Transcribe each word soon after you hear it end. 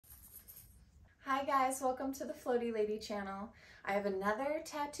Hi guys, welcome to the Floaty Lady channel. I have another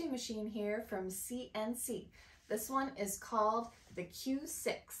tattoo machine here from CNC. This one is called the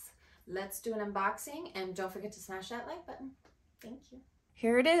Q6. Let's do an unboxing and don't forget to smash that like button. Thank you.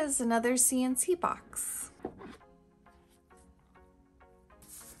 Here it is, another CNC box.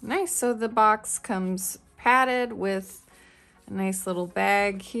 Nice, so the box comes padded with a nice little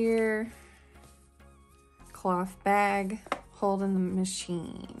bag here. Cloth bag holding the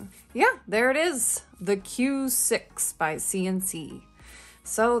machine. Yeah, there it is, the Q6 by CNC.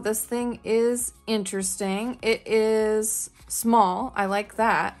 So this thing is interesting. It is small, I like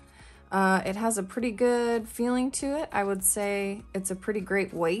that. It has a pretty good feeling to it. I would say it's a pretty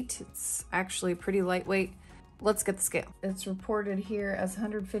great weight. It's actually pretty lightweight. Let's get the scale. It's reported here as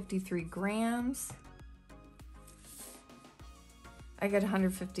 153 grams. I get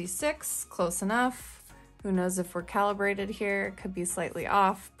 156, close enough. Who knows if we're calibrated here, it could be slightly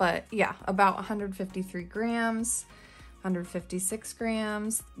off, but yeah, about 153 grams, 156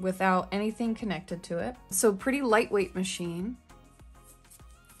 grams without anything connected to it. So pretty lightweight machine.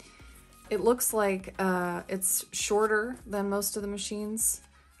 It looks like it's shorter than most of the machines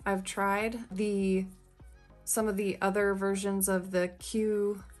I've tried. Some of the other versions of the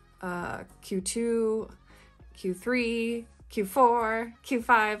Q2, Q3, Q4,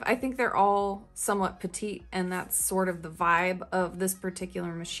 Q5, I think they're all somewhat petite, and that's sort of the vibe of this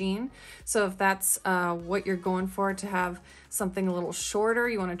particular machine. So if that's what you're going for, to have something a little shorter,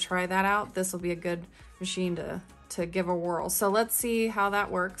 you want to try that out, this will be a good machine to give a whirl. So let's see how that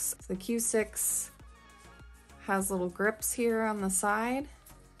works. The Q6 has little grips here on the side.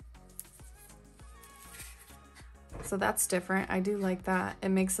 So that's different. I do like that. It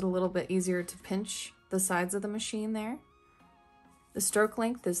makes it a little bit easier to pinch the sides of the machine there. The stroke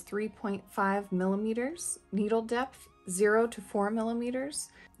length is 3.5 millimeters. Needle depth, 0 to 4 millimeters.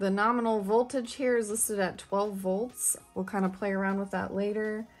 The nominal voltage here is listed at 12 volts. We'll kind of play around with that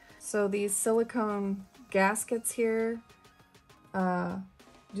later. So these silicone gaskets here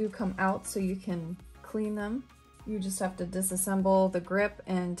do come out so you can clean them. You just have to disassemble the grip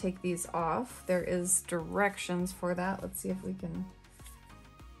and take these off. There is directions for that. Let's see if we can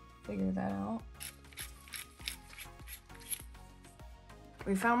figure that out.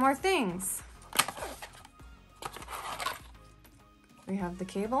 We found more things. We have the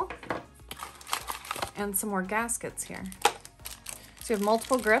cable and some more gaskets here. So you have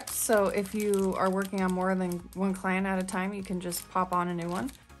multiple grips, so if you are working on more than one client at a time, you can just pop on a new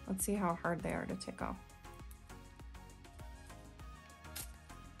one. Let's see how hard they are to take off.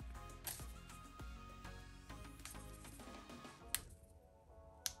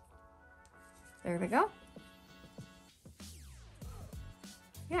 There we go.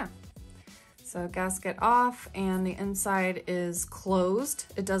 Yeah, so gasket off and the inside is closed.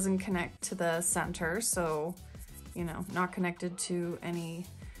 It doesn't connect to the center, so, you know, not connected to any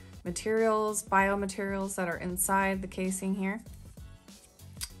materials, biomaterials that are inside the casing here.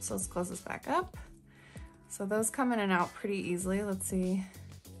 So let's close this back up. So those come in and out pretty easily. Let's see,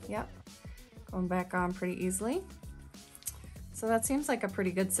 yep, going back on pretty easily. So that seems like a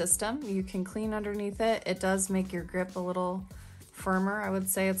pretty good system. You can clean underneath it. It does make your grip a little firmer. I would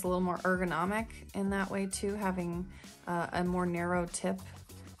say it's a little more ergonomic in that way too, having a more narrow tip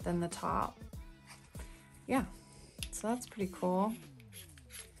than the top. Yeah, so that's pretty cool.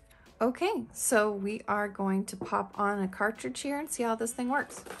 Okay, so we are going to pop on a cartridge here and see how this thing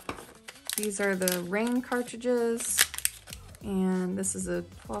works. These are the rain cartridges, and this is a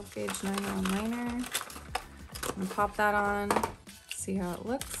 12 gauge 9mm liner. I'm gonna pop that on, see how it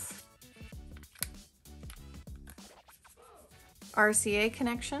looks. RCA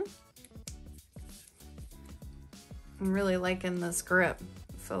connection. I'm really liking this grip.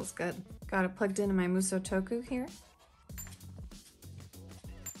 It feels good. Got it plugged into my Muso Toku here.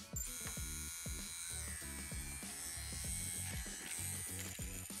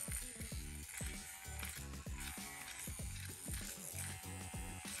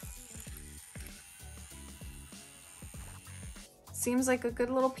 Seems like a good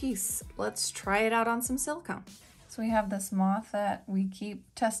little piece. Let's try it out on some silicone. So we have this moth that we keep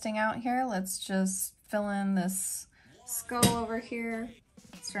testing out here. Let's just fill in this skull over here.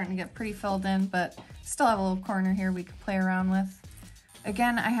 It's starting to get pretty filled in, but still have a little corner here we could play around with.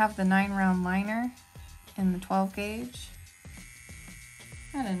 Again, I have the 9-round liner in the 12 gauge.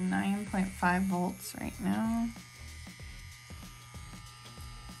 At a 9.5 volts right now.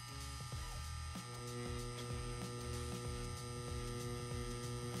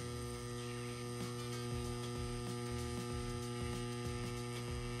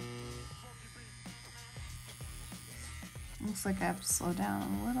 Looks like I have to slow down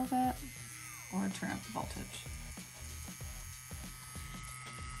a little bit. or turn up the voltage.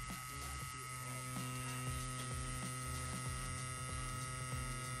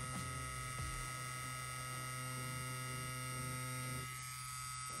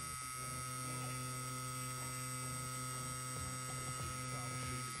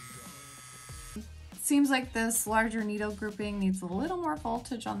 Seems like this larger needle grouping needs a little more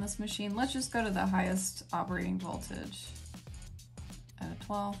voltage on this machine. Let's just go to the highest operating voltage at a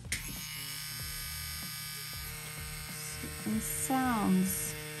 12. And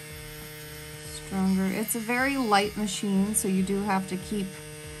sounds stronger. It's a very light machine, so you do have to keep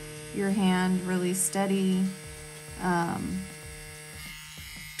your hand really steady.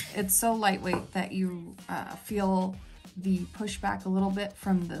 It's so lightweight that you feel the pushback a little bit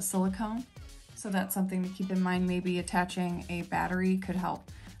from the silicone. So that's something to keep in mind. Maybe attaching a battery could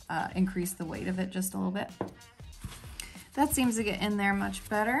help increase the weight of it just a little bit. That seems to get in there much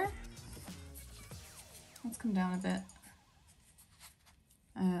better. Let's come down a bit.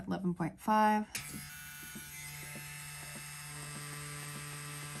 11.5.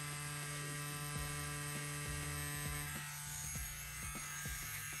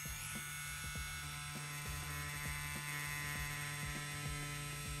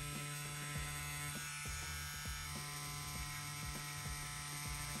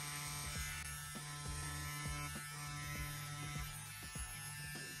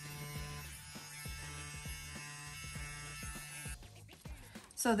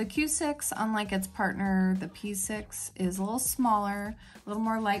 So the Q6, unlike its partner, the P6, is a little smaller, a little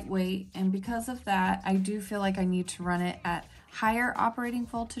more lightweight, and because of that, I do feel like I need to run it at higher operating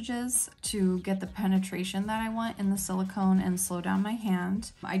voltages to get the penetration that I want in the silicone and slow down my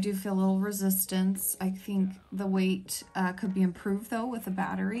hand. I do feel a little resistance. I think the weight could be improved though with a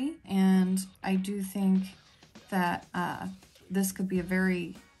battery, and I do think that this could be a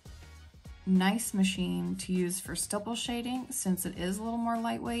very nice machine to use for stipple shading, since it is a little more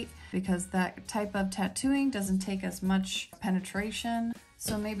lightweight, because that type of tattooing doesn't take as much penetration.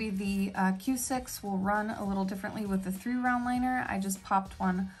 So maybe the Q6 will run a little differently with the 3-round liner. I just popped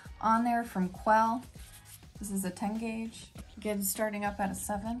one on there from Quell. This is a 10 gauge. Again, starting up at a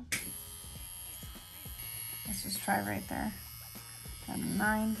 7. Let's just try right there. Got a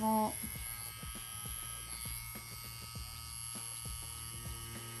 9 volt.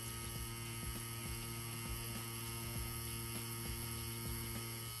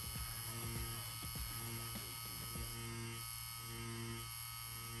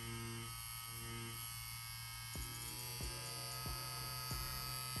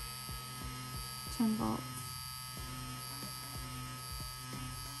 Volts.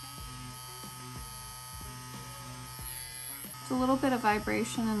 It's a little bit of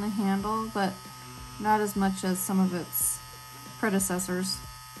vibration in the handle, but not as much as some of its predecessors.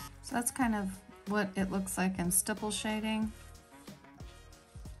 So that's kind of what it looks like in stipple shading.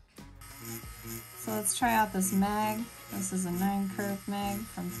 So let's try out this mag. This is a 9 curve mag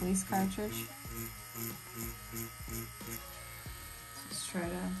from Police Cartridge. Let's try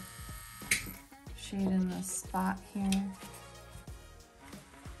to shade in this spot here.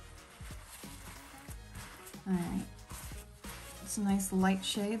 Alright, it's a nice light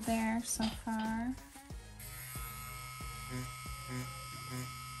shade there so far.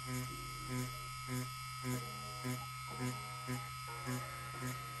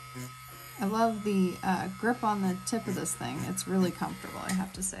 I love the grip on the tip of this thing. It's really comfortable, I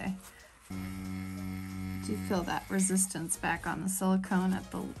have to say. Do feel that resistance back on the silicone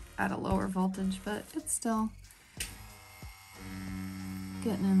at a lower voltage, but it's still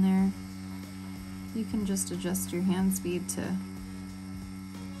getting in there. You can just adjust your hand speed to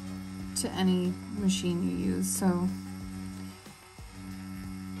any machine you use. So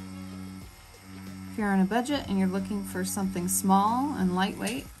if you're on a budget and you're looking for something small and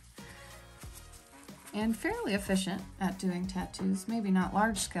lightweight and fairly efficient at doing tattoos, maybe not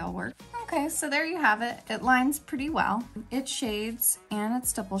large scale work. Okay, so there you have it. It lines pretty well. It shades and it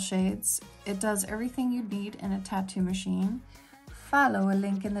stipple shades. It does everything you'd need in a tattoo machine. Follow a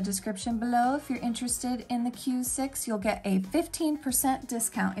link in the description below. If you're interested in the Q6, you'll get a 15%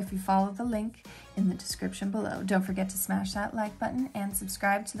 discount if you follow the link in the description below. Don't forget to smash that like button and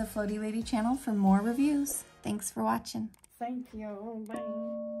subscribe to the Floaty Lady channel for more reviews. Thanks for watching. Thank you.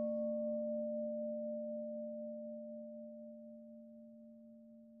 Bye.